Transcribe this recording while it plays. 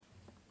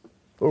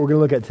What we're going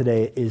to look at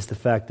today is the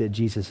fact that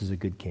Jesus is a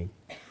good king.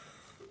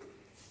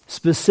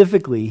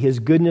 Specifically, his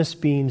goodness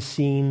being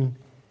seen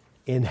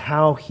in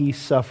how he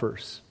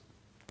suffers.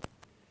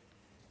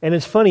 And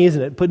it's funny,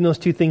 isn't it, putting those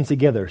two things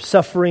together,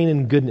 suffering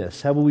and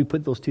goodness. How will we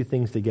put those two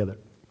things together?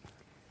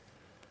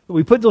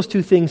 We put those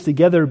two things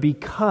together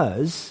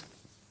because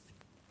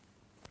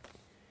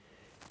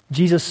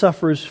Jesus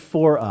suffers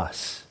for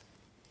us.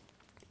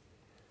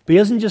 But he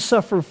doesn't just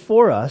suffer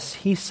for us,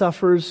 he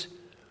suffers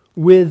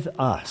with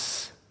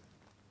us.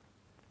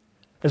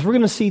 As we're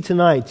going to see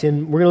tonight,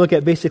 and we're going to look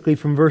at basically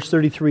from verse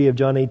 33 of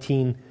John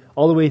 18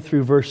 all the way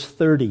through verse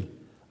 30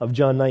 of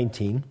John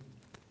 19.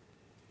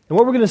 And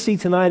what we're going to see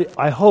tonight,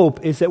 I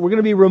hope, is that we're going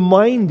to be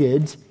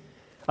reminded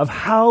of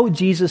how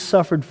Jesus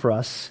suffered for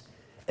us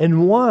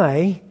and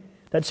why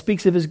that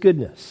speaks of his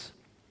goodness.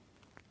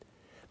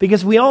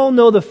 Because we all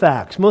know the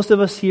facts. Most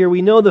of us here,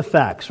 we know the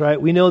facts, right?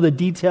 We know the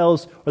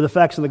details or the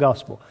facts of the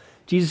gospel.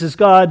 Jesus is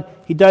God.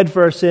 He died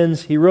for our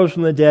sins. He rose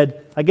from the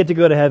dead. I get to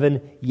go to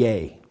heaven.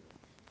 Yay.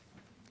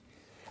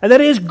 And that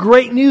is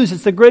great news.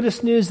 It's the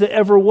greatest news that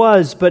ever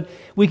was. But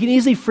we can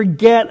easily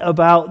forget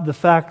about the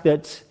fact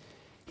that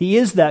he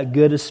is that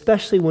good,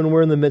 especially when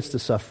we're in the midst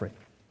of suffering.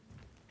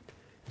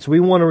 So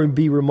we want to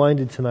be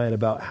reminded tonight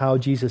about how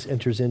Jesus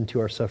enters into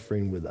our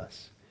suffering with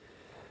us.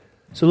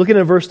 So looking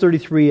at verse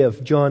 33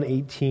 of John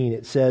 18,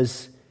 it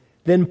says,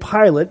 "Then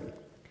Pilate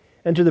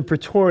entered the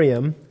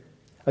praetorium,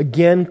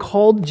 again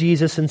called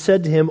Jesus and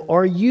said to him,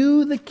 'Are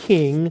you the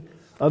king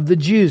of the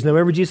Jews?'" Now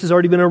remember, Jesus has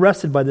already been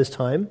arrested by this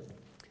time.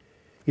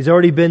 He's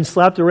already been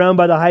slapped around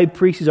by the high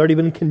priest. He's already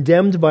been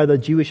condemned by the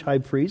Jewish high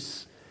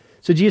priests.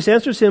 So Jesus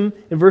answers him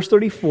in verse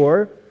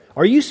 34,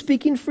 "Are you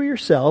speaking for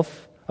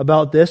yourself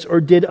about this, or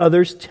did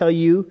others tell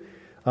you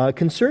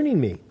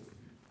concerning me?"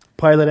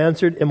 Pilate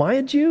answered, "Am I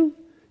a Jew?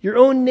 Your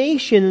own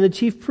nation and the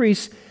chief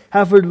priests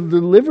have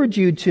delivered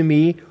you to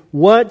me.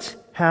 What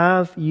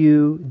have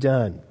you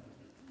done?"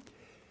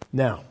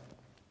 Now,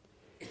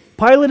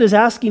 Pilate is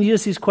asking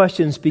Jesus these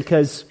questions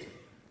because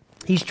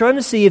he's trying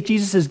to see if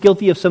Jesus is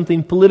guilty of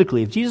something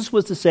politically. If Jesus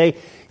was to say,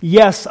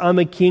 "Yes, I'm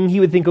a king," he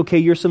would think, okay,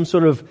 you're some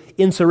sort of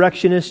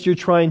insurrectionist. You're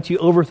trying to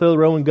overthrow the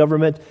Roman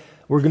government.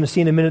 We're going to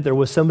see in a minute there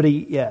was somebody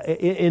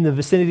in the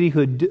vicinity who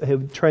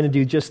had trying to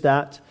do just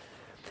that.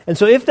 And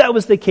so if that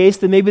was the case,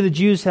 then maybe the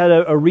Jews had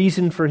a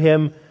reason for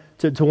him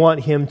to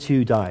want him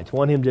to die, to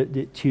want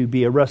him to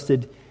be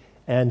arrested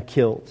and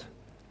killed.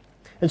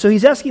 And so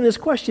he's asking this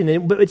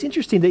question. But it's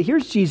interesting that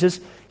here's Jesus.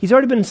 He's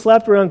already been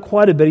slapped around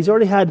quite a bit. He's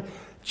already had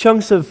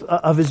chunks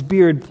of his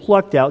beard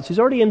plucked out. So he's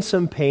already in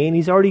some pain.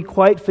 He's already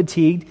quite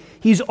fatigued.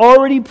 He's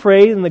already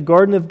prayed in the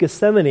Garden of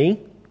Gethsemane,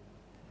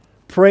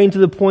 praying to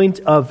the point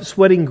of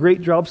sweating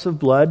great drops of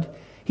blood.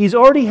 He's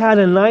already had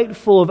a night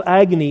full of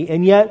agony,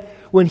 and yet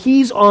when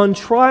he's on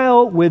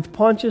trial with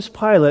Pontius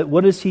Pilate,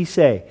 what does he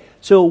say?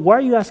 So why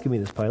are you asking me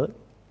this, Pilate?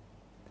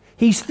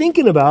 He's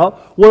thinking about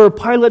where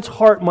Pilate's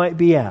heart might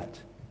be at.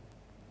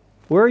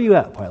 Where are you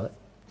at, Pilate?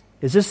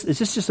 Is this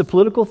just a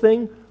political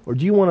thing, or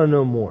do you want to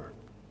know more?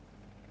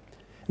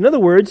 In other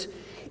words,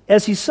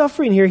 as he's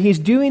suffering here, he's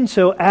doing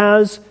so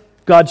as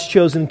God's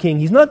chosen king.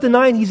 He's not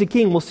denying he's a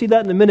king. We'll see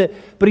that in a minute.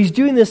 But he's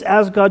doing this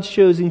as God's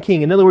chosen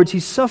king. In other words,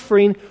 he's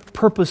suffering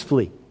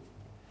purposefully.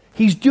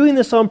 He's doing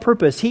this on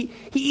purpose. He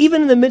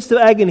even in the midst of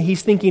agony,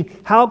 he's thinking,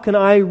 how can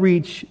I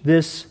reach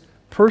this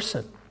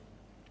person?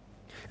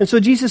 And so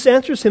Jesus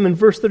answers him in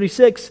verse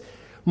 36,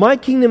 "My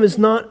kingdom is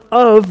not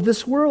of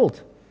this world.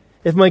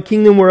 If my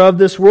kingdom were of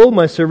this world,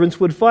 my servants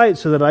would fight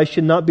so that I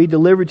should not be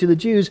delivered to the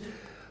Jews.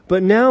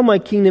 But now my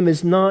kingdom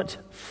is not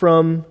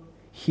from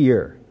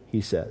here,"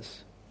 he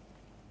says.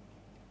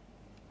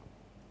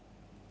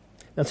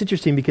 Now it's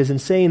interesting because in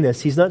saying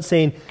this, he's not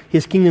saying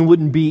his kingdom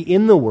wouldn't be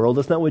in the world.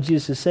 That's not what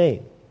Jesus is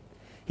saying.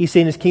 He's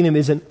saying his kingdom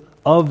isn't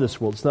of this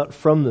world. It's not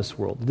from this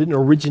world. It didn't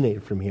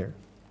originate from here.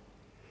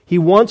 He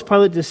wants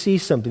Pilate to see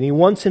something. He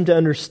wants him to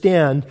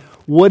understand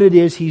what it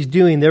is he's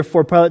doing.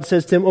 Therefore, Pilate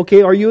says to him,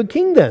 "Okay, are you a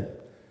king then?"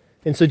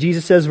 And so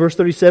Jesus says, verse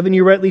 37,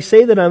 "You rightly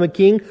say that I'm a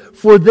king.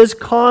 For this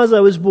cause I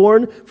was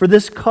born. For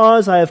this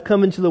cause I have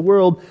come into the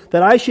world,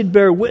 that I should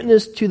bear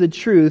witness to the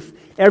truth.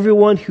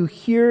 Everyone who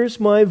hears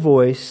my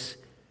voice,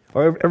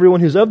 or everyone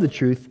who's of the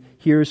truth,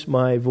 hears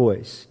my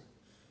voice."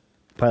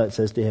 Pilate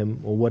says to him,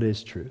 "Well, what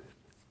is truth?"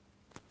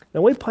 Now,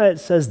 the way Pilate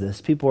says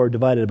this, people are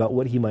divided about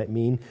what he might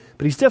mean,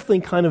 but he's definitely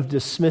kind of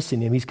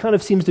dismissing him. He kind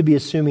of seems to be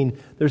assuming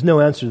there's no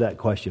answer to that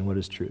question, what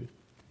is truth?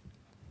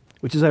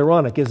 Which is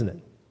ironic, isn't it?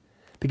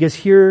 Because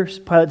here's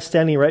Pilate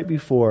standing right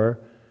before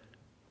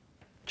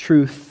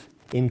truth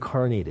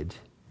incarnated,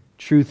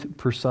 truth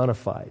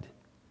personified,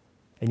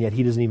 and yet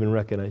he doesn't even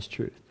recognize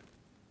truth.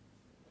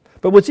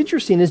 But what's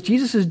interesting is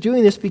Jesus is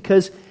doing this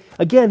because,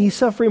 again, he's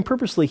suffering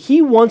purposely.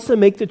 He wants to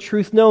make the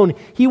truth known.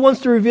 He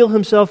wants to reveal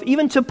himself,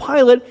 even to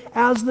Pilate,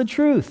 as the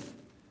truth.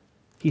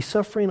 He's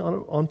suffering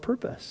on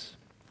purpose.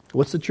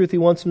 What's the truth he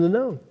wants him to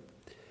know?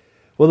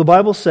 Well, the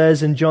Bible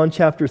says in John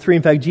chapter 3,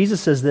 in fact,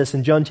 Jesus says this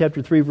in John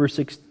chapter 3,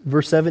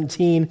 verse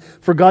 17,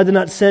 "For God did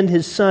not send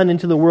his Son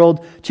into the world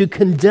to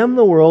condemn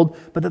the world,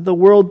 but that the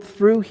world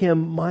through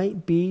him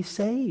might be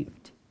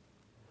saved."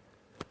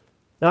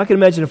 Now I can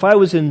imagine if I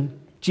was in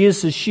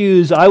Jesus'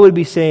 shoes, I would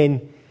be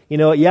saying, you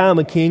know what, yeah, I'm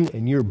a king,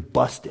 and you're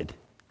busted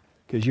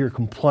because you're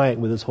compliant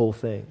with this whole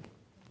thing.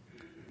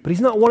 But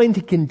he's not wanting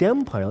to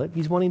condemn Pilate,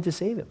 he's wanting to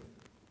save him.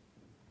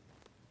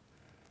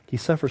 He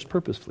suffers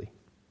purposefully.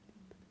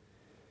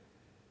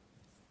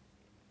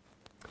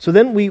 So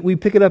then we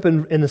pick it up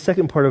in the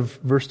second part of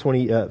verse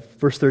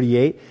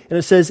 38, and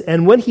it says,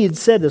 and when he had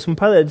said this, when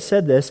Pilate had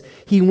said this,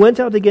 he went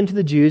out again to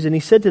the Jews, and he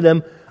said to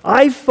them,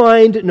 I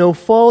find no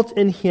fault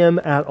in him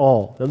at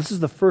all. Now this is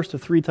the first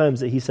of 3 times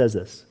that he says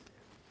this.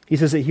 He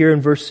says it here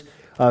in verse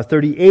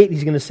 38,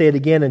 he's going to say it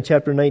again in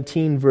chapter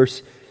 19,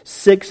 verse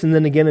 6, and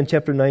then again in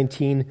chapter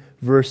 19,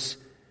 verse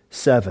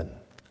 7.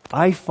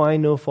 I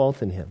find no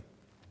fault in him.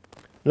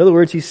 In other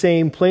words, he's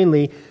saying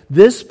plainly,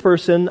 this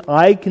person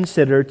I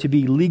consider to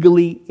be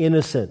legally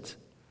innocent.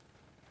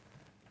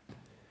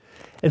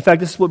 In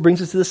fact, this is what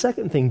brings us to the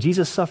second thing.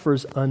 Jesus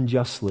suffers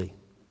unjustly.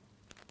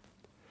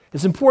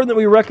 It's important that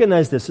we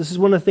recognize this. This is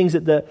one of the things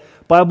that the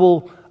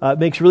Bible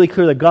makes really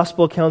clear, the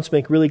gospel accounts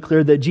make really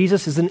clear, that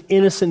Jesus is an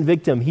innocent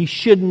victim. He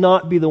should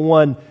not be the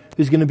one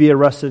who's going to be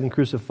arrested and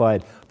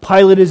crucified.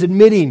 Pilate is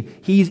admitting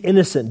he's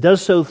innocent,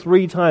 does so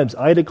 3 times.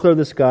 I declare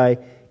this guy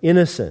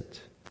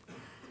innocent.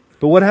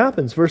 But what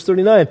happens? Verse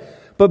 39,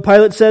 but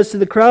Pilate says to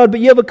the crowd, but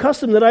you have a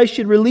custom that I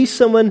should release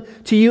someone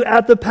to you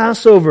at the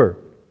Passover.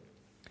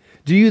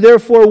 Do you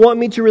therefore want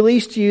me to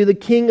release to you the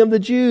King of the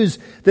Jews?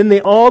 Then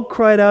they all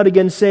cried out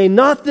again, saying,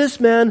 not this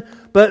man,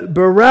 but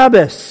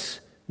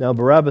Barabbas. Now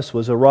Barabbas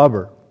was a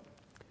robber.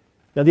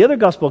 Now the other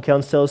gospel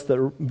accounts tell us that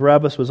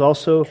Barabbas was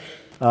also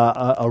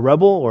a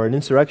rebel or an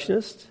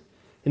insurrectionist,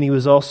 and he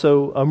was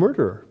also a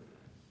murderer.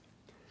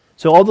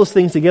 So all those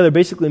things together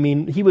basically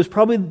mean he was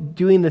probably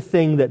doing the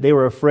thing that they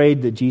were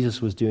afraid that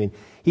Jesus was doing.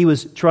 He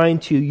was trying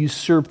to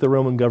usurp the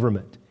Roman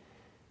government.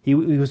 He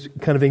was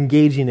kind of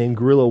engaging in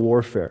guerrilla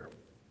warfare.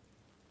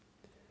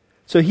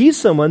 So he's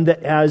someone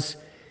that has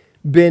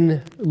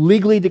been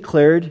legally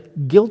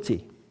declared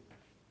guilty.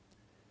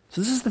 So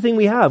this is the thing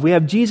we have. We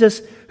have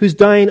Jesus who's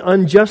dying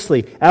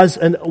unjustly as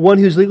one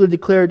who's legally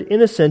declared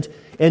innocent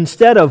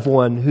instead of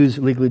one who's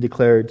legally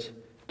declared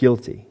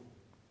guilty.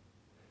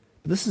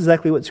 But this is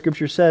exactly what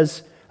Scripture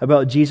says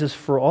about Jesus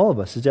for all of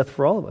us, his death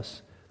for all of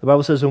us. The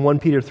Bible says in 1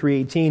 Peter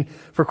 3:18,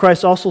 for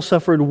Christ also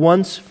suffered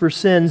once for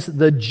sins,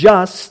 the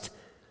just,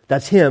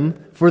 that's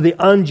him, for the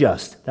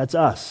unjust, that's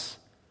us,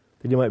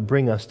 that he might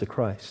bring us to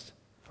Christ,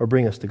 or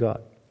bring us to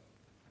God.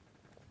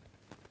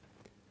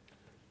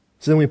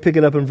 So then we pick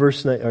it up in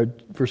verse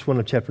 1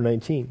 of chapter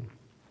 19.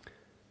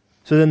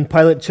 So then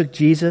Pilate took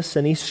Jesus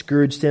and he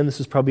scourged him. This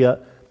is probably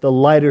the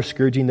lighter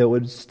scourging that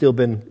would have still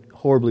been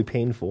horribly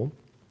painful.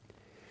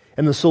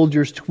 And the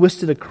soldiers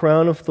twisted a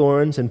crown of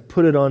thorns and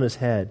put it on his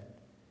head.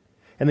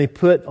 And they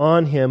put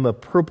on him a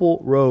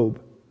purple robe.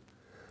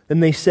 Then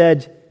they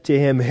said to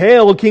him,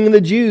 Hail, King of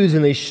the Jews!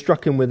 And they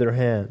struck him with their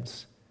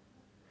hands.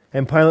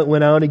 And Pilate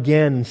went out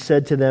again and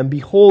said to them,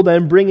 Behold, I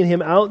am bringing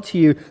him out to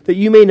you, that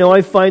you may know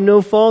I find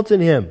no fault in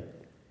him.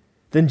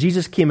 Then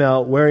Jesus came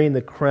out wearing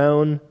the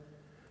crown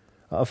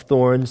of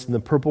thorns and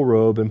the purple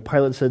robe, and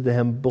Pilate said to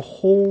him,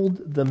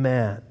 Behold the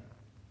man.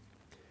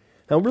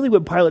 Now really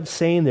what Pilate's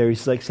saying there,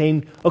 he's like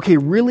saying, okay,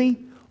 really?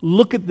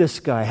 Look at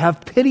this guy.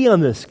 Have pity on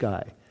this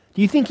guy.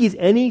 Do you think he's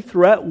any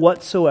threat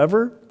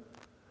whatsoever?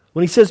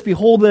 When he says,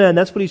 Behold the man,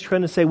 that's what he's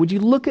trying to say. Would you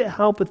look at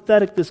how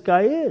pathetic this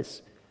guy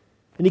is?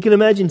 And you can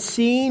imagine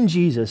seeing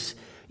Jesus,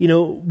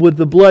 with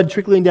the blood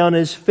trickling down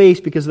his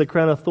face because of the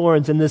crown of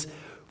thorns and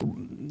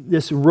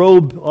this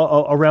robe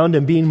around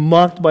him being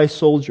mocked by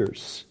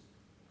soldiers.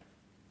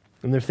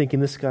 And they're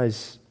thinking, this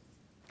guy's,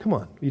 come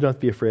on, you don't have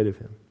to be afraid of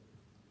him.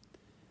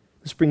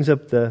 This brings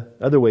up the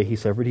other way he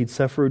suffered. He'd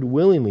suffered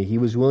willingly. He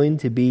was willing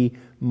to be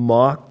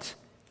mocked.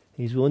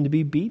 He's willing to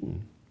be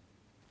beaten.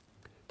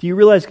 Do you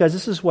realize, guys,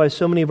 this is why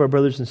so many of our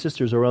brothers and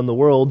sisters around the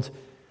world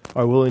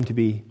are willing to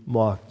be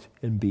mocked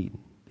and beaten.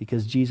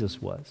 Because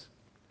Jesus was.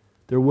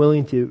 They're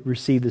willing to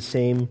receive the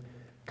same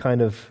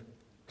kind of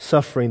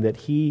suffering that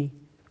he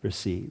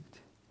received.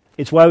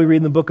 It's why we read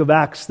in the book of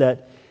Acts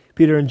that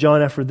Peter and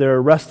John, after they're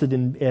arrested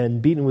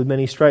and beaten with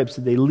many stripes,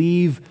 that they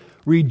leave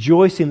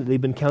rejoicing that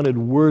they've been counted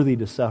worthy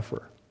to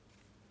suffer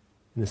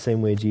in the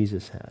same way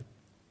Jesus had.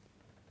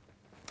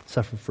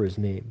 Suffer for his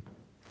name.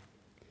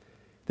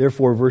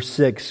 Therefore, verse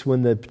 6,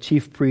 when the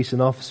chief priests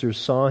and officers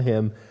saw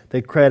him,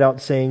 they cried out,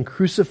 saying,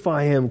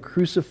 Crucify him,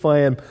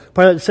 crucify him.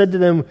 Pilate said to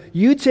them,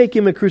 You take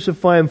him and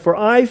crucify him, for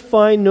I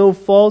find no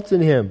fault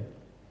in him.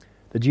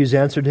 The Jews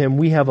answered him,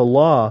 We have a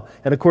law,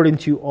 and according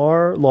to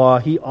our law,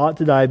 he ought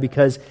to die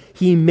because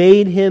he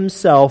made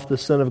himself the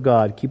Son of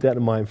God. Keep that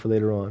in mind for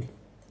later on.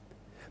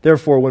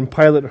 Therefore, when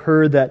Pilate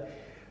heard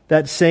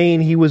that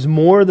saying, he was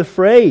more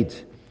afraid.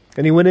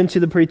 And he went into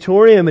the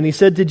praetorium, and he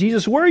said to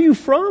Jesus, Where are you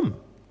from?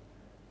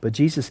 But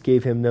Jesus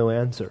gave him no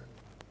answer.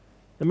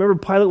 Remember,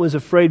 Pilate was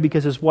afraid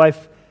because his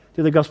wife,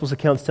 the other Gospels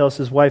accounts tell us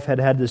his wife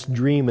had this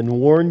dream and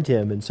warned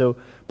him. And so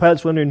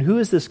Pilate's wondering, who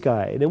is this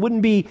guy? And it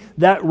wouldn't be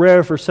that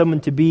rare for someone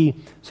to be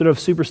sort of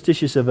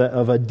superstitious of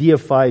a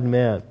deified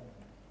man.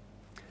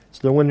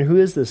 So they're wondering, who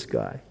is this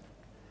guy?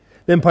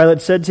 Then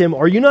Pilate said to him,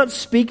 "Are you not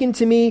speaking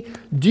to me?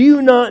 Do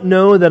you not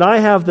know that I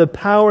have the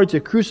power to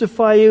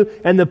crucify you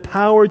and the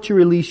power to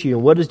release you?"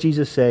 And what does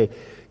Jesus say?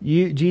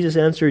 Jesus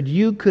answered,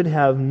 "You could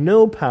have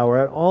no power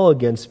at all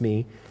against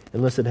me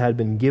unless it had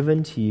been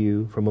given to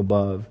you from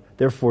above.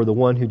 Therefore, the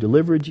one who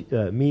delivered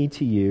me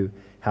to you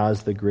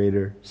has the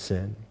greater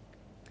sin."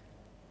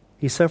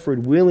 He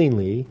suffered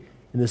willingly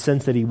in the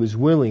sense that he was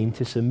willing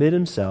to submit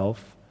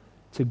himself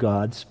to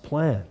God's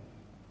plan.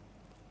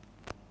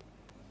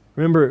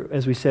 Remember,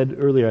 as I said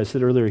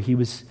earlier, he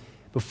was,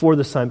 before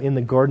this time, in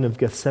the Garden of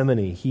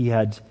Gethsemane. He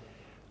had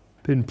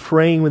been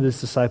praying with his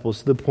disciples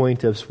to the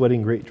point of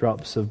sweating great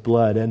drops of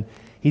blood. And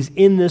he's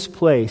in this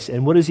place,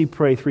 and what does he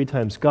pray 3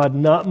 times? "God,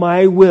 not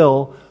my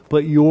will,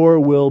 but your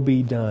will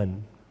be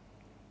done."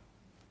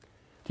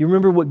 Do you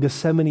remember what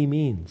Gethsemane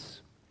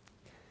means?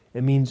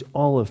 It means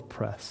olive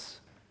press.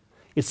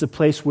 It's the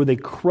place where they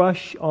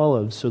crush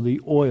olives so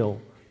the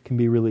oil can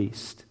be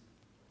released.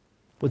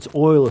 What's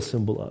oil a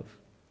symbol of?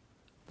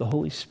 The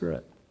Holy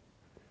Spirit.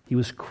 He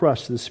was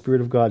crushed so the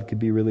Spirit of God could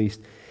be released.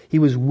 He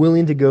was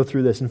willing to go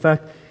through this. In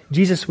fact,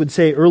 Jesus would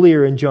say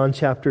earlier in John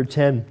chapter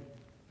 10,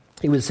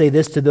 he would say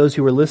this to those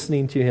who were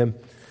listening to him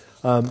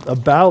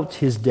about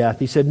his death.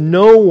 He said,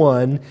 "No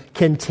one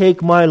can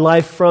take my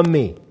life from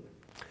me.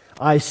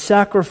 I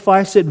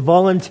sacrifice it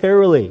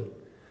voluntarily,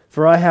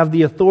 for I have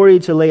the authority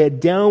to lay it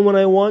down when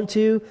I want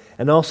to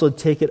and also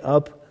take it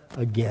up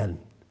again."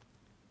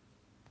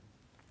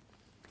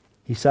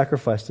 He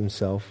sacrificed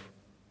himself.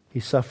 He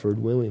suffered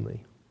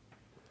willingly.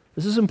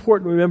 This is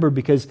important to remember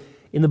because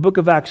in the book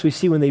of Acts we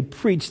see when they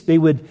preached,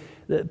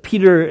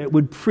 Peter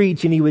would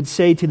preach and he would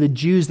say to the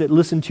Jews that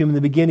listened to him in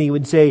the beginning, he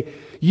would say,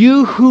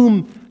 "You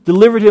whom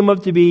delivered him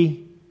up to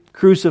be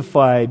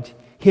crucified,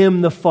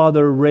 him the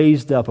Father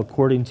raised up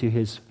according to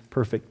his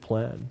perfect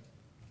plan."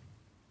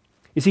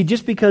 You see,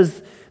 just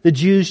because the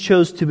Jews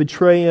chose to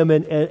betray him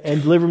and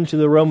deliver him to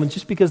the Romans,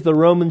 just because the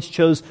Romans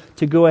chose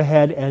to go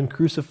ahead and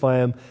crucify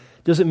him,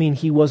 doesn't mean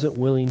he wasn't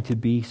willing to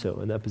be so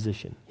in that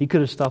position. He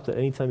could have stopped at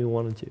any time he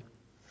wanted to.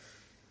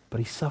 But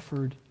he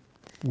suffered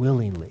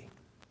willingly.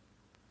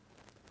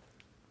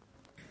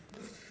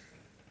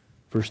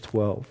 Verse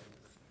 12.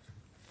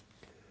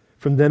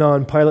 From then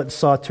on, Pilate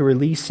sought to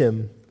release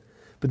him.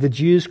 But the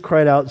Jews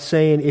cried out,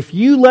 saying, "If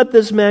you let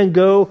this man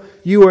go,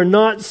 you are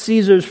not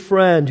Caesar's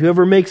friend.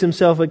 Whoever makes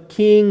himself a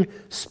king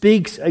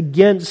speaks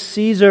against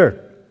Caesar."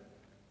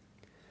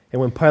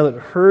 And when Pilate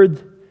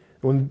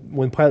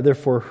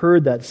therefore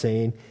heard that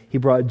saying, he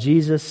brought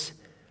Jesus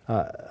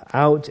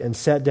out and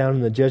sat down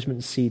in the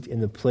judgment seat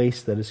in the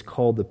place that is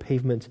called the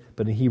Pavement,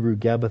 but in Hebrew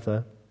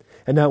Gabbatha.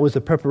 And now it was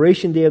the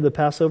preparation day of the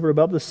Passover,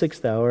 about the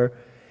 6th hour.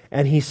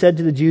 And he said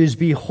to the Jews,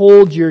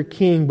 "Behold your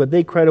king." But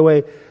they cried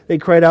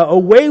out,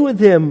 away with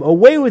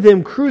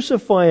him,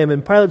 crucify him."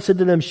 And Pilate said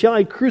to them, "Shall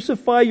I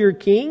crucify your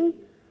king?"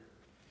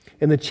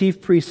 And the chief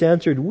priests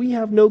answered, "We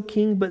have no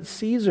king but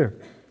Caesar."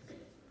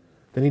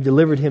 Then he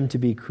delivered him to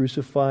be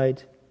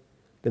crucified.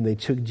 Then they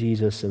took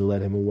Jesus and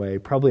led him away.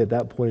 Probably at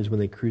that point is when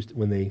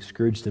they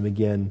scourged him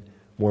again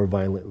more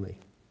violently.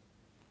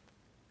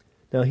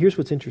 Now here's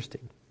what's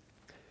interesting.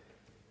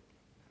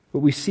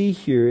 What we see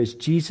here is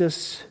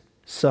Jesus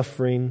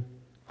suffering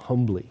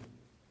humbly.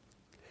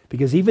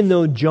 Because even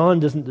though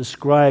John doesn't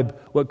describe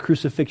what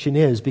crucifixion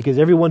is, because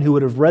everyone who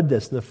would have read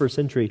this in the first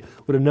century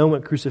would have known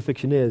what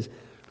crucifixion is,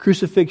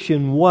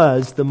 crucifixion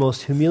was the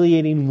most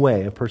humiliating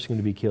way a person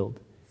could be killed.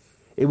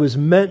 It was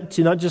meant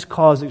to not just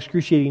cause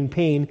excruciating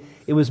pain,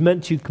 it was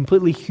meant to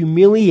completely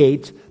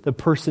humiliate the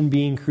person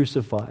being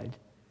crucified.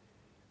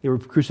 They were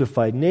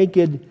crucified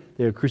naked,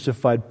 they were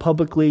crucified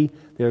publicly,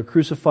 they were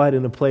crucified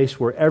in a place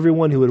where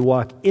everyone who would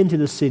walk into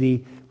the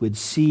city would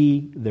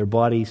see their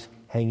bodies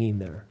hanging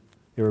there.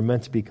 They were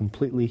meant to be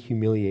completely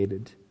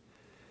humiliated.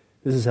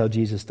 This is how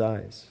Jesus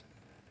dies.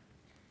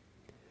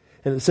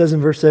 And it says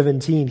in verse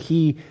 17,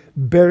 he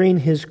bearing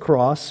his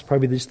cross,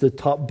 probably just the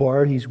top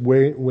bar, he's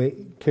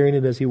carrying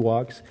it as he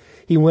walks.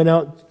 He went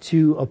out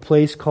to a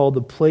place called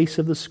the place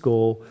of the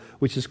skull,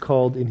 which is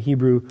called in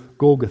Hebrew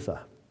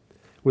Golgotha,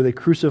 where they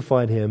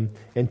crucified him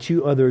and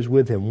 2 others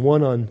with him,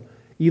 one on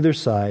either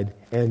side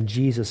and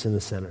Jesus in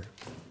the center.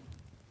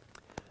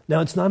 Now,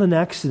 it's not an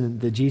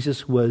accident that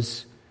Jesus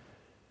was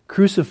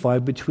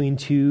crucified between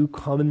 2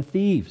 common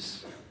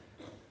thieves.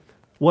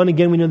 One,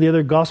 again, we know the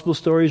other gospel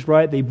stories,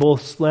 right? They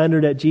both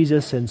slandered at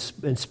Jesus and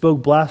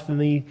spoke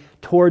blasphemy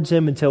towards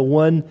him until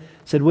one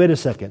said, "Wait a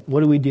second,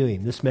 what are we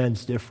doing? This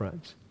man's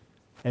different."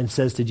 And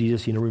says to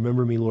Jesus,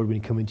 "Remember me, Lord, when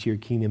you come into your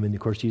kingdom." And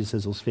of course, Jesus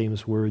says those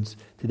famous words,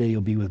 "Today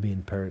you'll be with me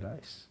in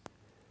paradise."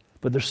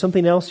 But there's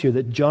something else here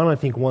that John, I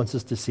think, wants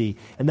us to see.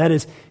 And that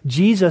is,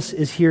 Jesus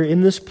is here in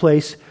this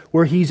place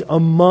where he's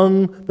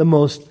among the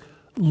most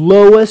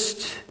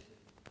lowest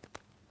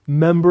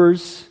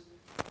members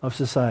of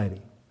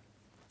society.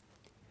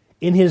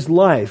 In his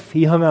life,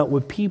 he hung out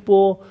with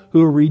people who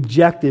were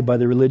rejected by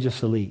the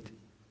religious elite.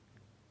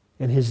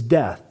 In his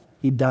death,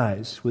 he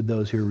dies with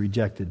those who are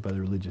rejected by the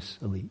religious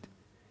elite.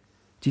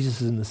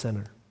 Jesus is in the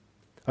center.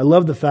 I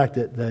love the fact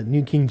that the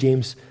New King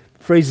James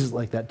phrases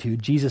like that too,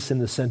 Jesus in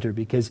the center,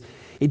 because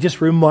it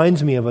just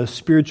reminds me of a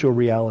spiritual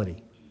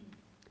reality.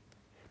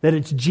 That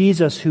it's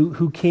Jesus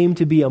who came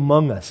to be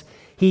among us.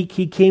 He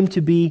came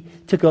to be,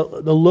 took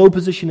the low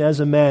position as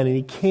a man, and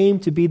he came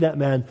to be that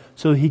man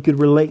so he could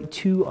relate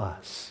to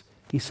us.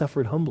 He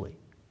suffered humbly.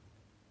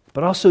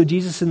 But also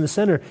Jesus in the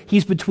center.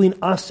 He's between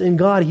us and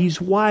God.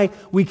 He's why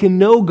we can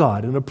know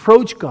God and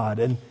approach God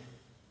and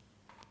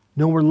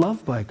know we're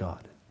loved by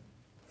God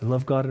and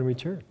love God in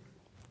return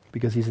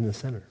because he's in the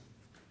center.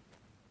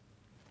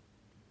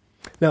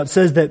 Now it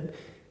says that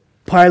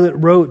Pilate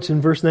wrote in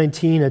verse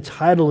 19 a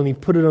title and he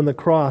put it on the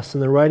cross,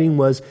 and the writing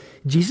was,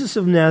 Jesus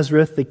of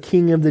Nazareth, the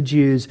King of the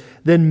Jews.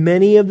 Then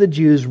many of the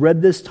Jews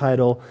read this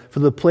title,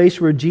 for the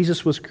place where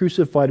Jesus was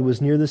crucified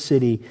was near the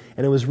city,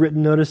 and it was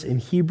written, notice, in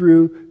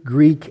Hebrew,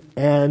 Greek,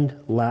 and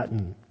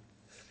Latin.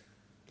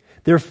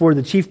 Therefore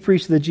the chief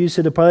priests of the Jews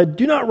said to Pilate,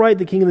 do not write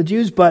the King of the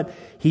Jews, but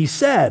he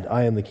said,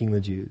 I am the King of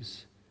the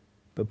Jews.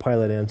 But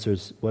Pilate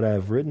answers, what I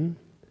have written,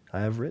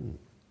 I have written.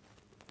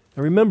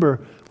 Now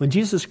remember, when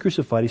Jesus is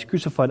crucified, he's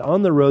crucified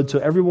on the road so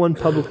everyone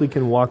publicly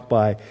can walk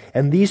by.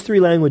 And these three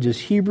languages,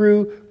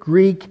 Hebrew,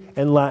 Greek,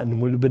 and Latin,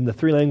 would have been the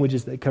three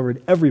languages that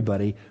covered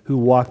everybody who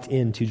walked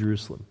into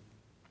Jerusalem.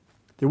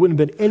 There wouldn't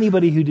have been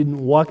anybody who didn't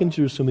walk into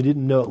Jerusalem who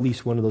didn't know at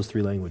least one of those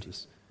three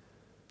languages.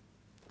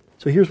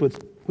 So here's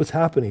what's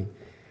happening.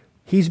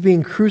 He's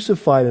being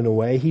crucified in a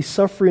way, he's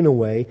suffering in a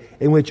way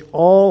in which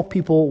all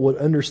people would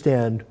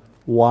understand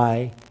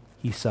why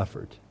he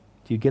suffered.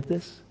 Do you get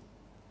this?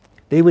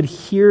 They would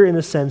hear, in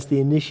a sense,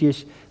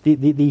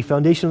 the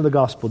foundation of the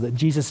gospel, that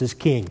Jesus is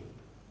king.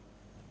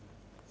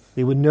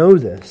 They would know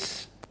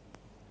this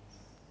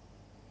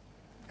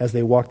as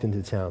they walked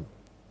into town,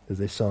 as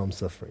they saw him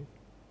suffering.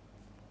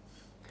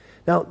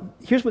 Now,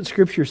 here's what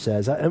Scripture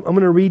says. I'm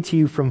going to read to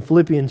you from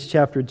Philippians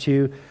chapter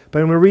 2, but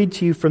I'm going to read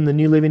to you from the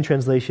New Living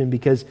Translation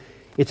because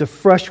it's a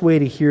fresh way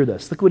to hear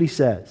this. Look what he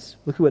says.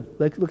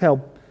 Look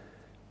how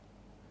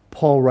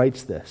Paul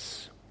writes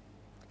this.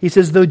 He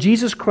says, though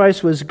Jesus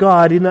Christ was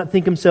God, he didn't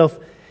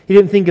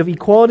think of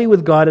equality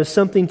with God as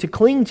something to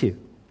cling to.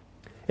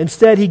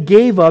 Instead, he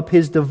gave up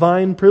his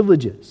divine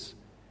privileges.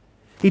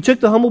 He took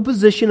the humble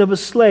position of a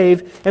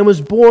slave and was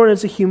born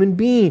as a human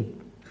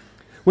being.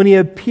 When he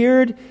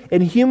appeared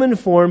in human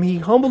form, he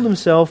humbled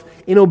himself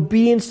in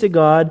obedience to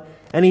God,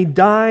 and he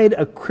died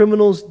a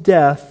criminal's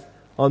death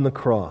on the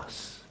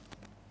cross.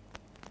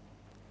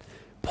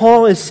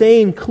 Paul is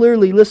saying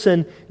clearly,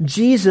 listen,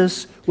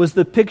 Jesus was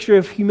the picture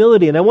of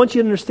humility. And I want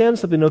you to understand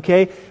something,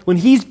 okay? When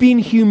he's being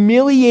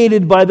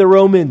humiliated by the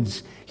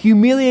Romans,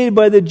 humiliated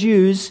by the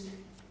Jews,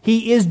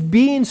 he is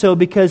being so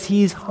because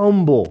he's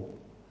humble.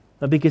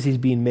 Not because he's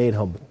being made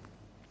humble,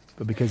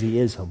 but because he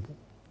is humble.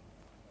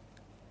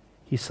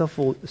 He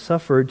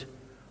suffered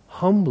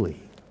humbly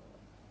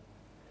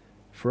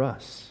for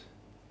us.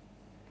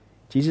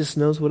 Jesus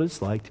knows what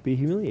it's like to be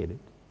humiliated.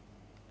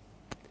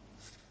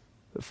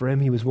 But for him,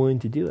 he was willing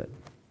to do it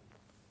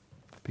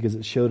because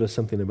it showed us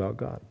something about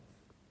God.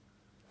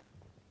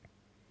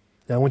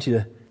 Now I want you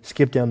to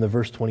skip down to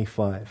verse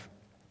 25.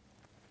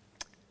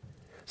 It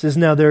says,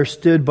 now there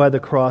stood by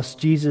the cross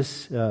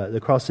the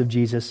cross of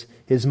Jesus,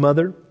 his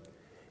mother,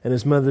 and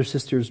his mother's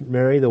sisters,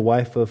 Mary, the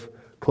wife of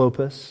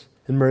Clopas,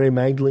 and Mary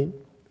Magdalene.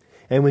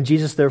 And when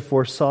Jesus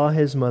therefore saw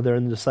his mother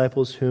and the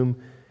disciples whom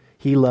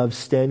he loved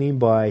standing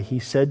by, he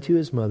said to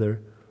his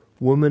mother,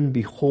 woman,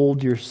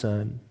 behold your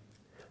son.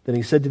 Then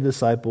he said to the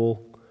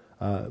disciple,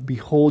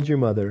 behold your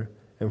mother.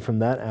 And from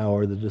that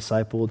hour, the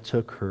disciple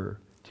took her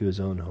to his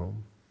own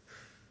home.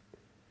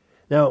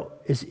 Now,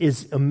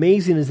 as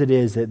amazing as it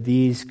is that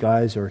these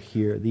guys are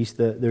here,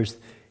 there's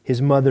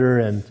his mother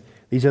and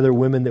these other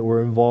women that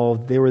were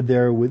involved, they were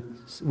there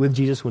with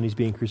Jesus when he's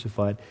being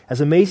crucified.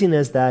 As amazing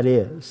as that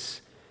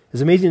is,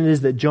 as amazing it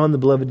is that John, the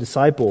beloved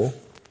disciple,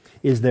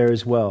 is there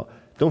as well.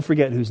 Don't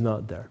forget who's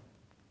not there.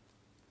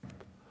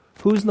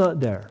 Who's not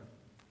there?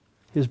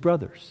 His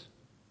brothers.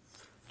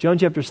 John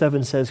chapter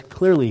 7 says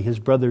clearly his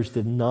brothers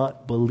did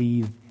not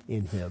believe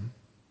in him.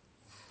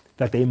 In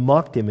fact, they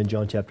mocked him in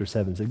John chapter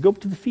 7. Said, go up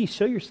to the feast,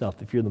 show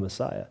yourself if you're the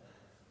Messiah.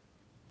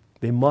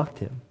 They mocked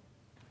him.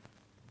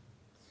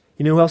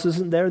 You know who else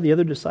isn't there? The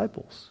other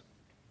disciples.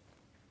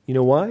 You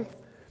know why?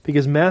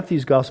 Because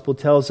Matthew's gospel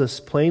tells us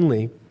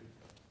plainly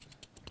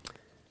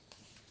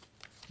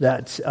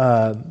that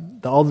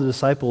all the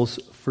disciples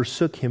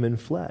forsook him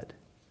and fled.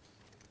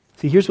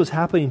 See, here's what's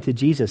happening to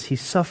Jesus.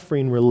 He's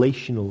suffering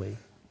relationally.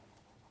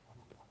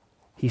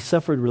 He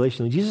suffered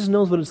relationally. Jesus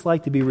knows what it's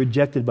like to be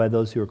rejected by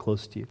those who are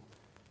close to you.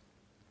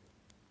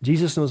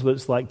 Jesus knows what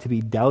it's like to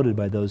be doubted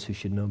by those who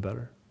should know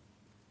better.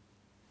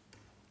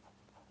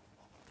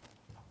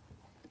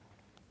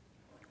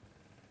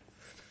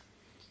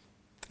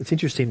 It's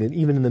interesting that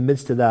even in the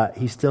midst of that,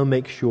 he still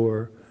makes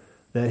sure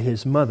that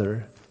his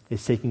mother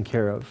is taken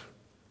care of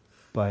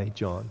by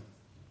John,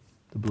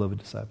 the beloved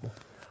disciple.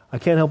 I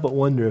can't help but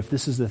wonder if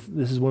this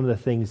is one of the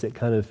things that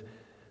kind of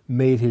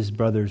made his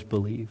brothers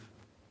believe.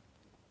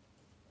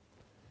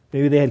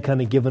 Maybe they had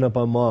kind of given up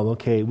on mom.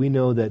 Okay, we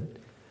know that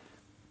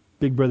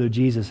Big Brother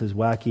Jesus is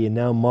wacky, and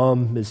now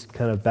Mom is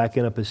kind of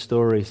backing up his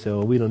story, so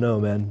we don't know,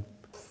 man.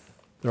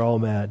 They're all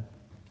mad.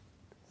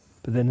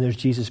 But then there's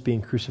Jesus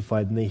being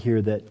crucified, and they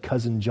hear that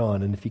Cousin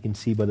John, and if you can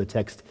see by the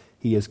text,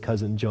 he is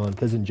Cousin John.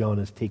 Cousin John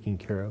is taking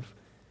care of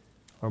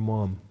our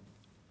mom.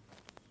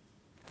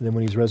 And then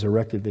when he's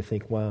resurrected, they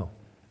think, wow,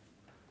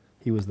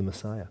 he was the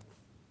Messiah.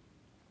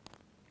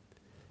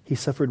 He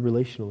suffered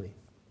relationally.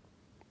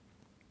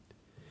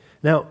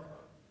 Now,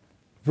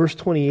 verse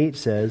 28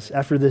 says,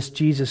 after this,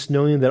 Jesus,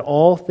 knowing that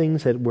all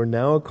things were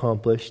now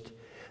accomplished,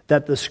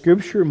 that the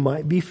scripture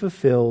might be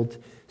fulfilled,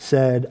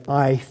 said,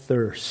 I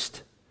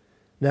thirst.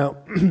 Now,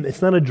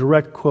 it's not a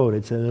direct quote.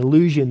 It's an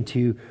allusion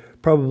to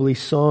probably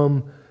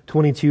Psalm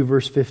 22,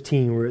 verse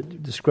 15, where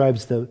it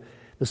describes the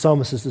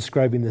psalmist is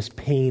describing this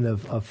pain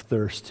of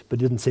thirst, but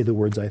didn't say the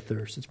words, I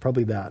thirst. It's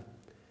probably that.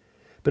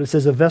 But it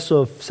says a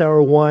vessel of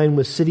sour wine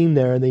was sitting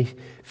there, and they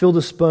filled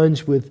a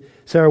sponge with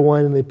sour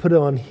wine, and they put it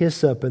on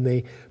hyssop, and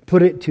they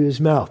put it to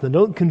his mouth. Now,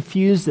 don't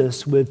confuse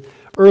this with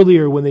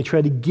earlier when they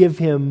tried to give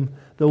him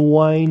the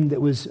wine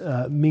that was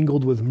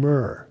mingled with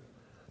myrrh.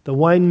 The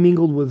wine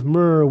mingled with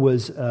myrrh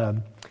was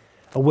a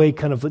way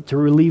kind of to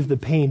relieve the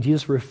pain.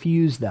 Jesus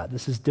refused that.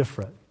 This is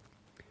different.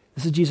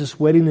 This is Jesus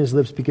wetting his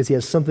lips because he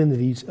has something that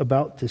he's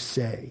about to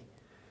say.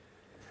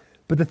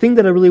 But the thing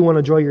that I really want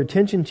to draw your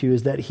attention to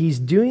is that he's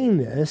doing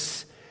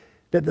this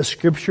that the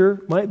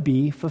scripture might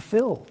be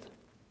fulfilled.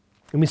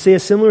 And we say a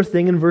similar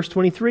thing in verse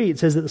 23. It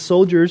says that the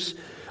soldiers,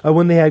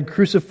 when they had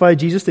crucified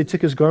Jesus, they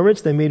took his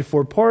garments, they made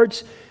 4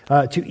 parts,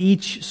 to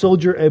each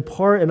soldier a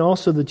part, and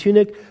also the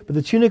tunic. But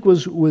the tunic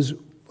was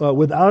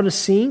without a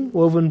seam,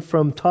 woven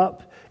from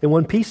top in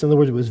one piece. In other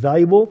words, it was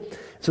valuable.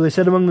 So they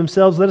said among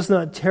themselves, let us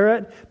not tear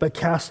it, but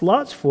cast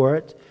lots for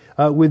it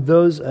with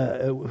those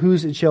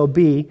whose it shall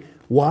be.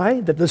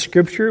 Why? That the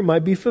scripture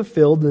might be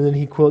fulfilled. And then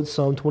he quotes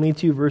Psalm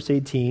 22, verse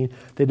 18.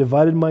 They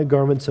divided my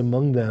garments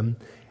among them,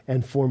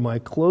 and for my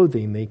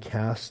clothing they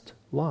cast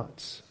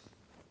lots.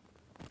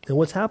 And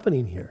what's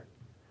happening here?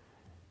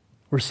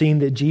 We're seeing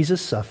that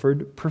Jesus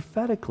suffered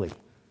prophetically.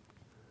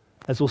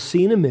 As we'll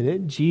see in a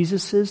minute,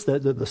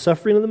 the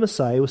suffering of the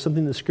Messiah was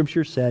something the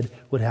scripture said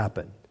would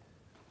happen.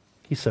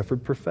 He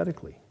suffered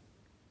prophetically.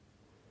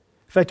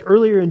 In fact,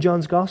 earlier in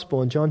John's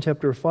Gospel, in John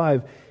chapter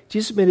 5,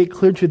 Jesus made it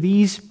clear to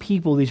these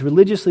people, these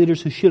religious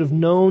leaders who should have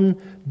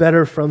known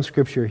better from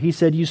Scripture. He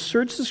said, you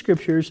search the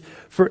Scriptures,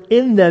 for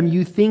in them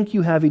you think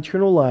you have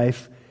eternal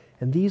life,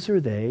 and these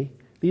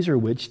are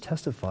which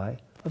testify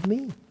of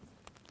me.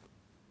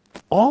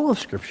 All of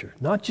Scripture,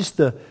 not just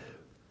the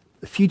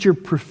future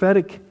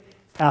prophetic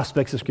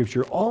aspects of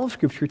Scripture. All of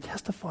Scripture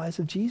testifies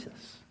of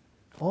Jesus.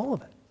 All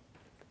of it.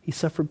 He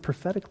suffered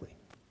prophetically.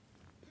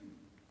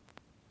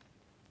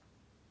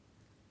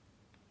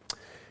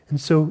 And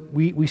so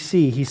we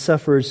see he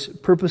suffers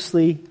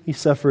purposely, he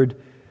suffered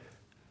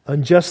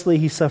unjustly,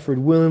 he suffered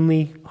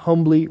willingly,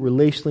 humbly,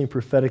 relationally,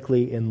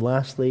 prophetically, and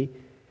lastly,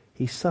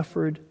 he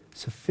suffered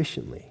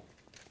sufficiently.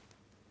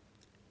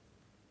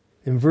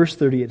 In verse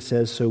 30 it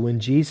says, so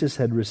when Jesus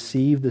had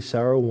received the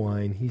sour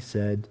wine, he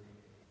said,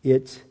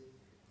 it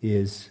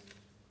is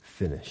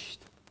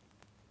finished.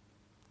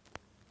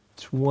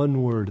 It's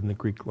one word in the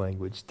Greek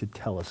language,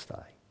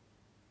 tetelestai.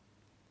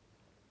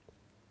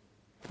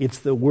 It's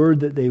the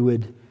word that they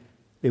would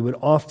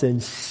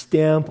often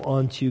stamp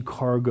onto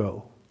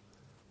cargo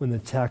when the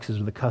taxes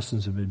or the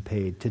customs have been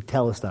paid.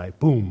 Tetelestai,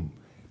 boom,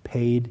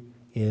 paid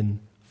in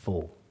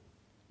full.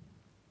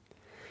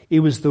 It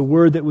was the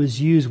word that was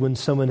used when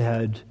someone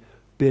had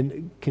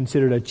been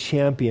considered a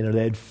champion or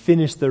they had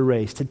finished the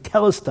race.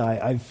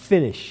 Tetelestai, I've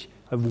finished,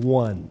 I've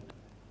won.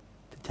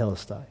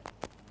 Tetelestai.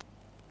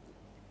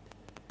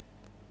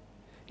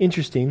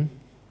 Interesting.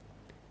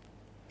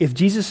 If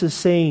Jesus is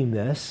saying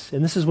this,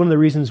 and this is one of the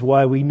reasons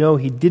why we know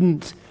he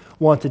didn't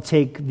want to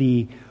take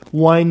the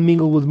wine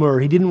mingled with myrrh.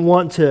 He didn't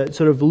want to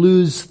sort of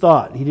lose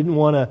thought. He didn't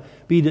want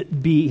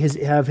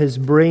to have his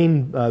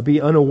brain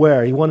be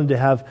unaware. He wanted to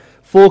have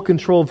full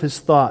control of his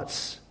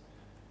thoughts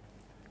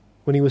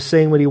when he was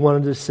saying what he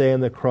wanted to say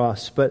on the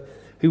cross. But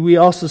we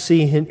also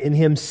see in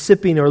him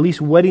sipping, or at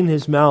least wetting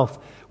his mouth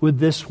with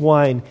this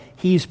wine,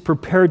 he's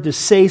prepared to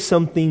say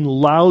something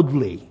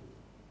loudly.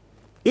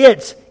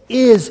 It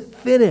is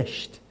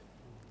finished.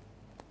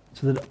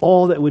 So that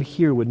all that would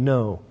hear would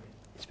know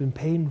it's been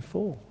paid in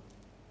full.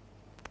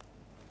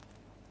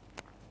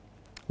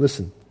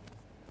 Listen.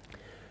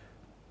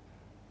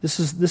 This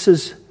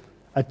is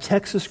a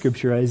text of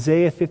Scripture,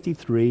 Isaiah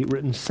 53,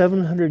 written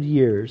 700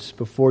 years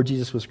before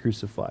Jesus was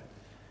crucified.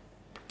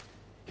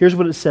 Here's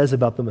what it says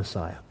about the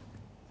Messiah.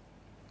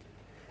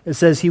 It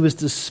says, he was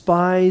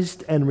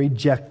despised and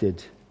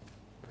rejected,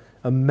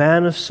 a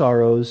man of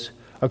sorrows,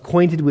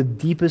 acquainted with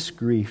deepest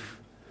grief.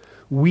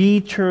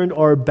 We turned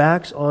our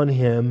backs on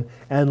him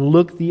and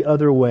looked the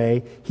other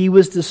way. He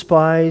was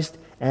despised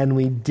and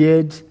we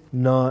did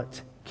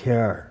not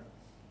care.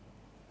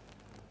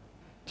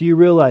 Do you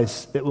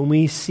realize that when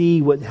we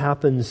see what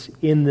happens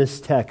in this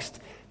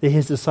text, that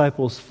his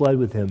disciples fled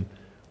with him,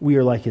 we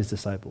are like his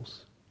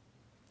disciples?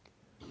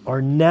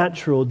 Our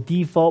natural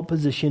default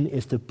position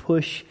is to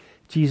push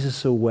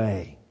Jesus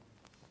away.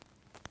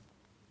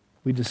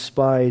 We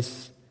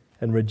despise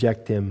and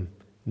reject him,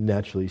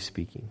 naturally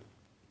speaking.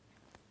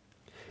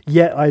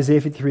 Yet,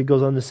 Isaiah 53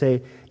 goes on to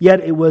say,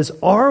 yet it was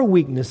our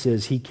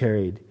weaknesses he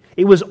carried.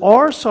 It was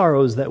our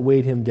sorrows that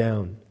weighed him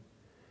down.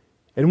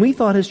 And we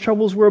thought his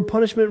troubles were a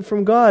punishment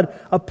from God,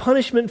 a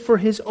punishment for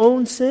his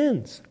own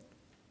sins.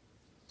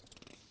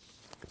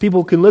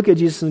 People can look at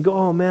Jesus and go,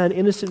 oh man,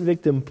 innocent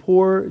victim,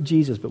 poor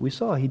Jesus. But we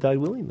saw he died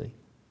willingly.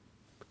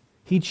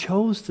 He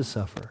chose to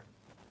suffer.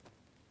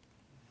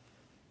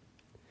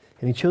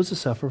 And he chose to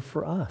suffer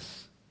for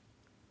us.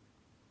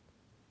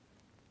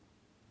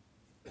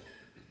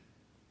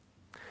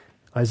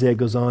 Isaiah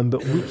goes on,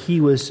 but he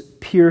was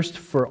pierced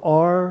for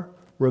our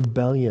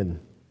rebellion,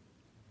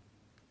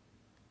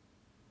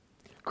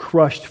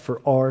 crushed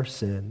for our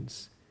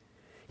sins.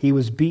 He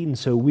was beaten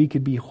so we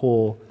could be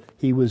whole.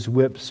 He was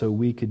whipped so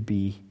we could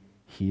be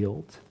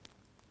healed.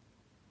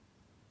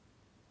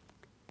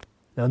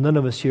 Now, none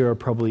of us here are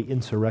probably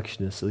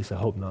insurrectionists, at least I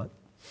hope not.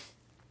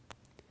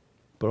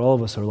 But all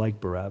of us are like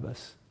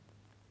Barabbas.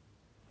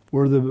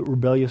 We're the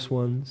rebellious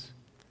ones.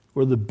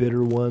 We're the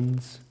bitter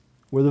ones.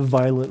 We're the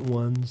violent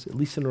ones, at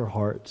least in our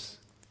hearts.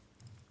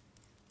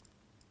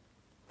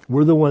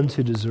 We're the ones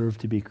who deserve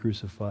to be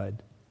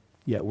crucified,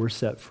 yet we're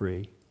set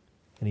free,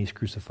 and he's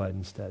crucified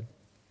instead.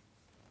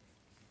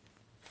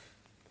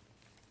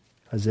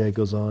 Isaiah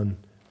goes on,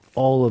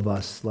 all of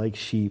us, like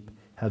sheep,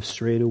 have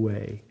strayed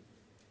away.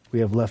 We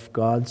have left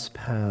God's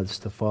paths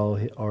to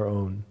follow our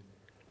own.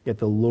 Yet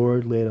the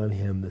Lord laid on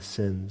him the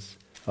sins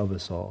of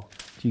us all.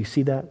 Do you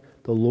see that?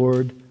 The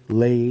Lord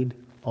laid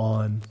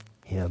on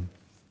him.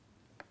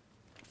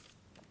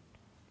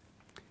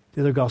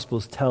 The other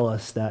Gospels tell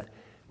us that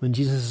when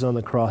Jesus is on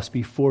the cross,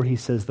 before he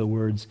says the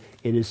words,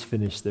 it is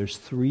finished, there's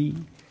 3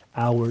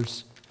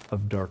 hours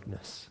of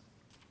darkness.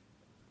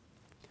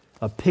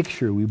 A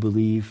picture, we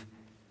believe,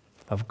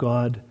 of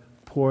God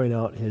pouring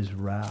out his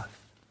wrath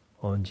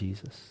on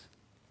Jesus.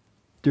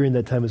 During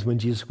that time is when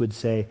Jesus would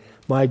say,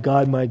 my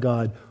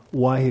God,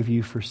 why have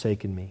you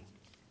forsaken me?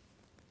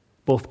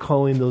 Both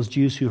calling those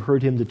Jews who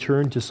heard him to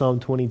turn to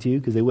Psalm 22,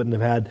 because they wouldn't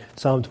have had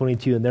Psalm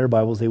 22 in their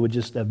Bibles, they would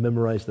just have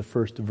memorized the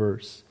first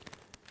verse.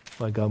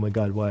 My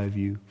God, why have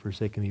you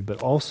forsaken me?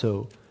 But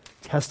also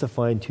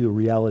testifying to a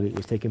reality that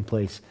was taking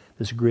place,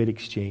 this great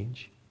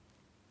exchange.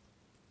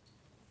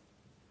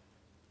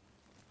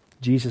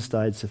 Jesus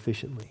died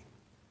sufficiently.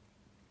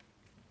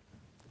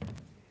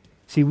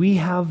 See, we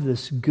have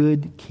this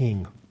good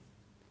king.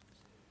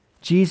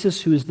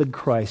 Jesus, who is the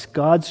Christ,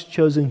 God's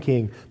chosen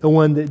king, the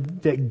one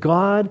that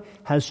God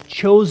has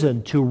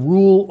chosen to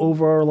rule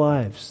over our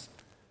lives.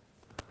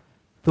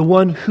 The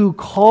one who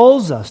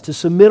calls us to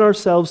submit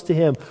ourselves to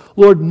him.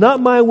 Lord, not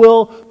my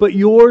will, but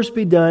yours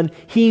be done.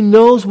 He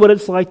knows what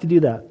it's like to do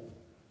that.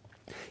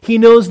 He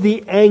knows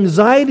the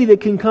anxiety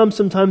that can come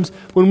sometimes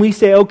when we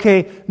say,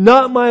 okay,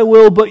 not my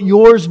will, but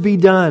yours be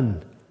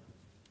done.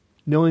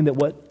 Knowing that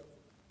what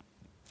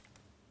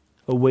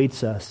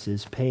awaits us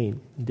is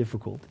pain and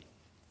difficulty.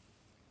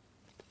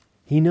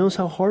 He knows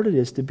how hard it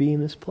is to be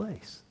in this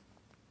place.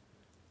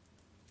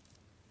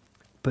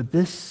 But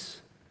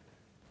this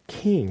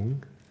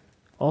king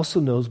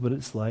also knows what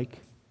it's like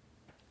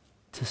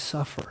to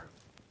suffer.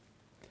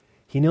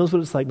 He knows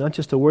what it's like not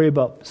just to worry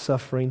about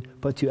suffering,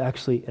 but to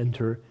actually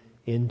enter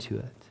into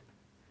it.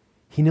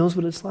 He knows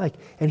what it's like,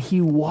 and he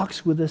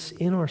walks with us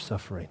in our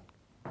suffering.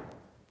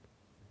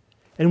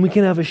 And we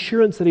can have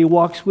assurance that he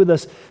walks with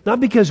us, not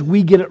because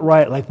we get it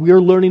right, like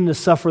we're learning to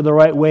suffer the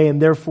right way,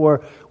 and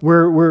therefore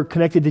we're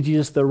connected to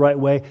Jesus the right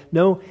way.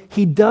 No,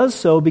 he does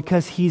so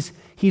because he's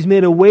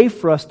made a way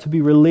for us to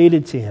be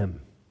related to him.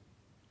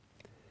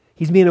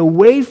 He's made a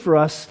way for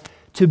us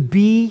to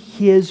be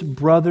his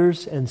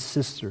brothers and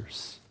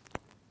sisters.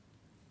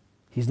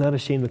 He's not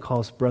ashamed to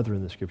call us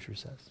brethren, the Scripture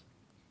says.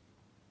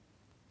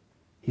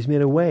 He's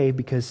made a way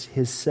because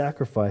his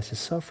sacrifice, his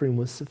suffering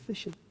was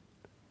sufficient.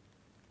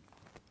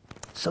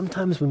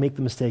 Sometimes we make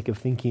the mistake of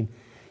thinking,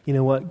 you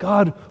know what,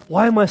 God,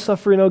 why am I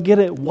suffering? I don't get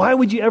it. Why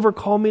would you ever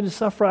call me to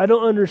suffer? I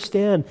don't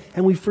understand.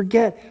 And we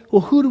forget,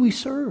 well, who do we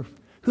serve?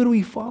 Who do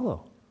we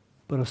follow?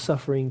 But a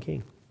suffering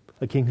king,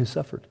 a king who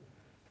suffered.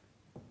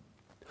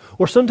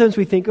 Or sometimes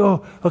we think,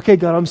 oh, okay,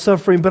 God, I'm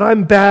suffering, but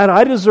I'm bad.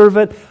 I deserve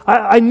it.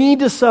 I need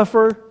to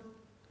suffer.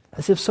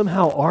 As if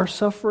somehow our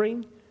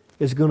suffering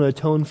is going to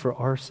atone for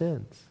our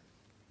sins.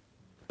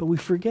 But we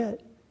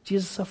forget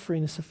Jesus'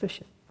 suffering is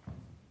sufficient.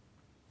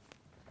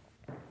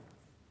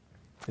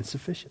 It's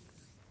sufficient.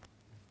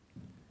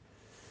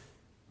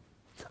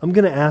 I'm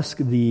going to ask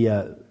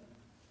the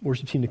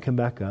worship team to come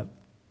back up.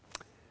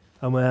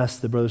 I'm going to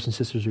ask the brothers and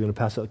sisters who are going to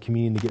pass out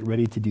communion to get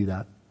ready to do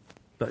that.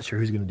 Not sure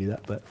who's going to do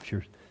that, but I'm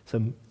sure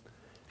some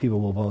people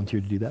will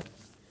volunteer to do that.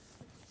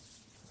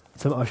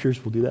 Some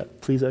ushers will do that.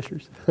 Please,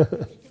 ushers.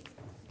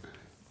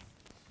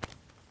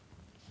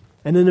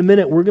 And in a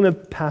minute, we're going to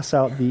pass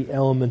out the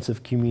elements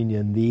of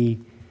communion, the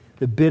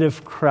bit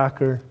of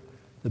cracker,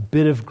 the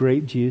bit of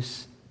grape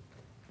juice.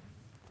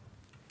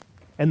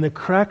 And the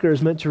cracker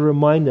is meant to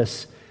remind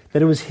us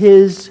that it was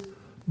his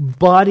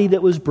body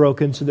that was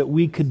broken so that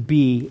we could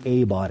be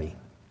a body.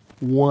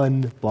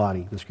 One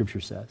body, the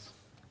Scripture says.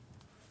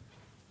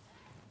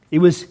 It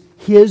was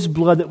his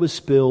blood that was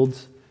spilled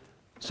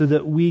so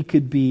that we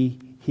could be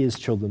his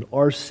children.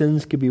 Our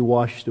sins could be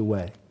washed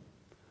away.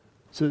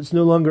 So it's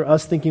no longer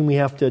us thinking we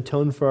have to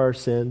atone for our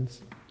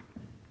sins.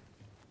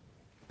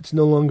 It's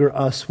no longer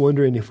us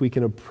wondering if we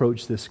can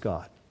approach this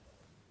God.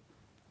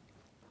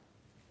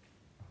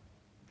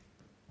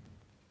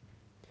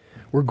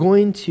 We're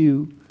going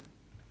to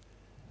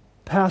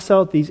pass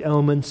out these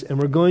elements and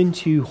we're going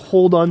to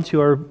hold on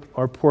to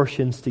our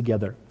portions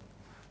together.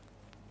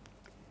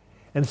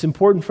 And it's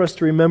important for us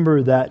to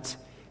remember that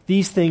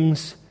these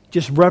things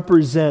just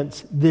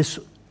represent this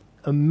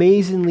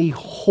amazingly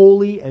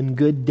holy and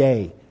good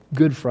day,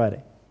 Good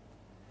Friday,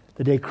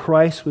 the day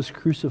Christ was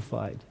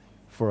crucified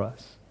for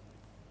us.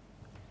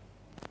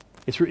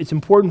 It's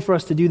important for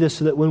us to do this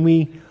so that when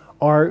we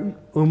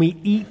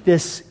eat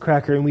this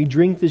cracker and we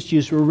drink this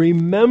juice, we're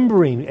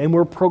remembering and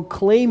we're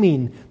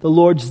proclaiming the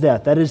Lord's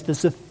death. That is the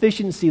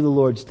sufficiency of the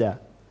Lord's death.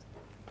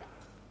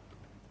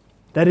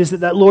 That is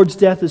that Lord's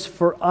death is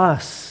for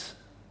us.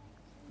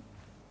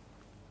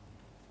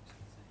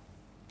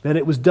 That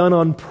it was done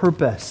on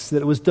purpose,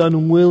 that it was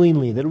done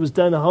willingly, that it was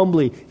done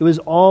humbly. It was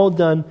all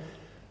done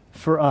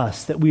for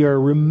us, that we are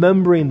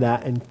remembering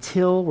that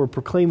we're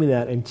proclaiming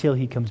that until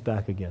he comes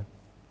back again.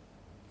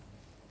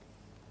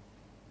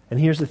 And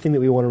here's the thing that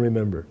we want to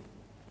remember.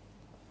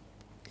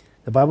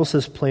 The Bible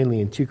says plainly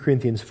in 2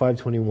 Corinthians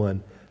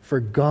 5:21, "For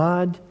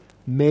God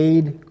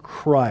made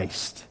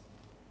Christ,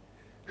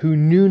 who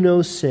knew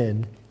no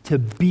sin, to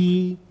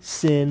be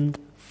sin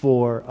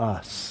for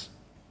us,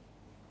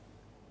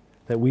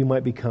 that we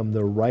might become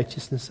the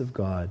righteousness of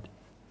God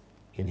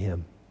in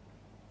him."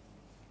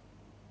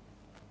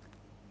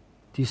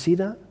 Do you see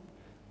that?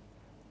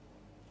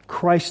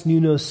 Christ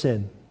knew no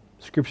sin.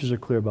 Scriptures are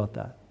clear about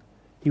that.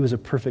 He was a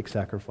perfect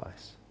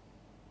sacrifice.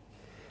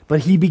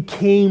 But he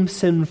became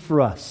sin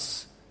for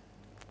us.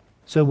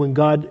 So when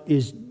God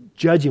is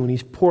judging, when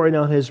he's pouring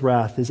out his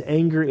wrath, his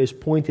anger is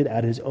pointed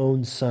at his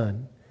own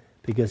Son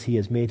because he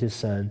has made his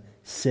Son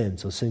sin,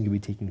 so sin can be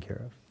taken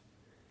care of,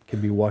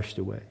 can be washed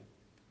away.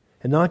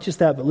 And not just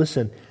that, but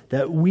listen,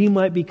 that we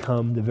might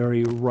become the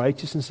very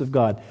righteousness of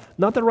God.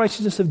 Not the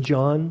righteousness of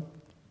John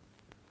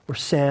or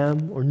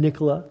Sam or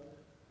Nicola,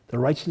 the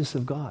righteousness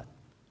of God.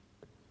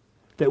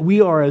 That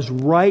we are as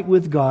right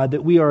with God,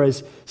 that we are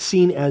as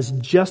seen as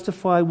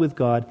justified with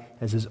God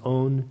as his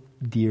own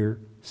dear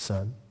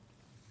Son.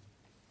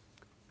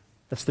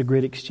 That's the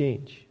great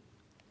exchange.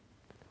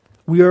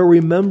 We are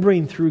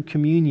remembering through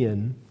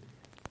communion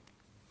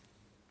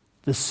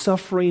the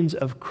sufferings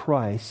of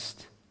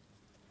Christ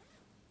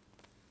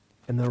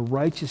and the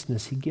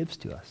righteousness he gives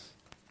to us.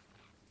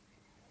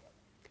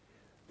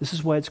 This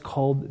is why it's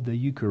called the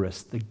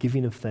Eucharist, the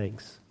giving of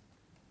thanks.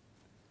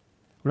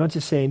 We're not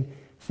just saying,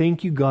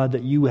 "Thank you, God,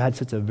 that you had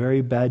such a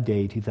very bad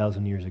day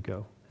 2,000 years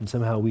ago," and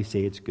somehow we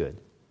say it's good.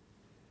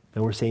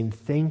 No, we're saying,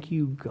 "Thank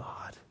you,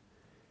 God,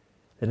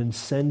 that in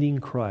sending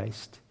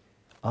Christ,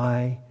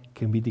 I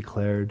can be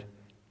declared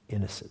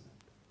innocent,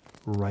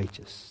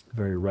 righteous, the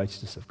very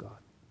righteousness of God."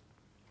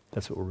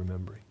 That's what we're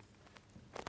remembering.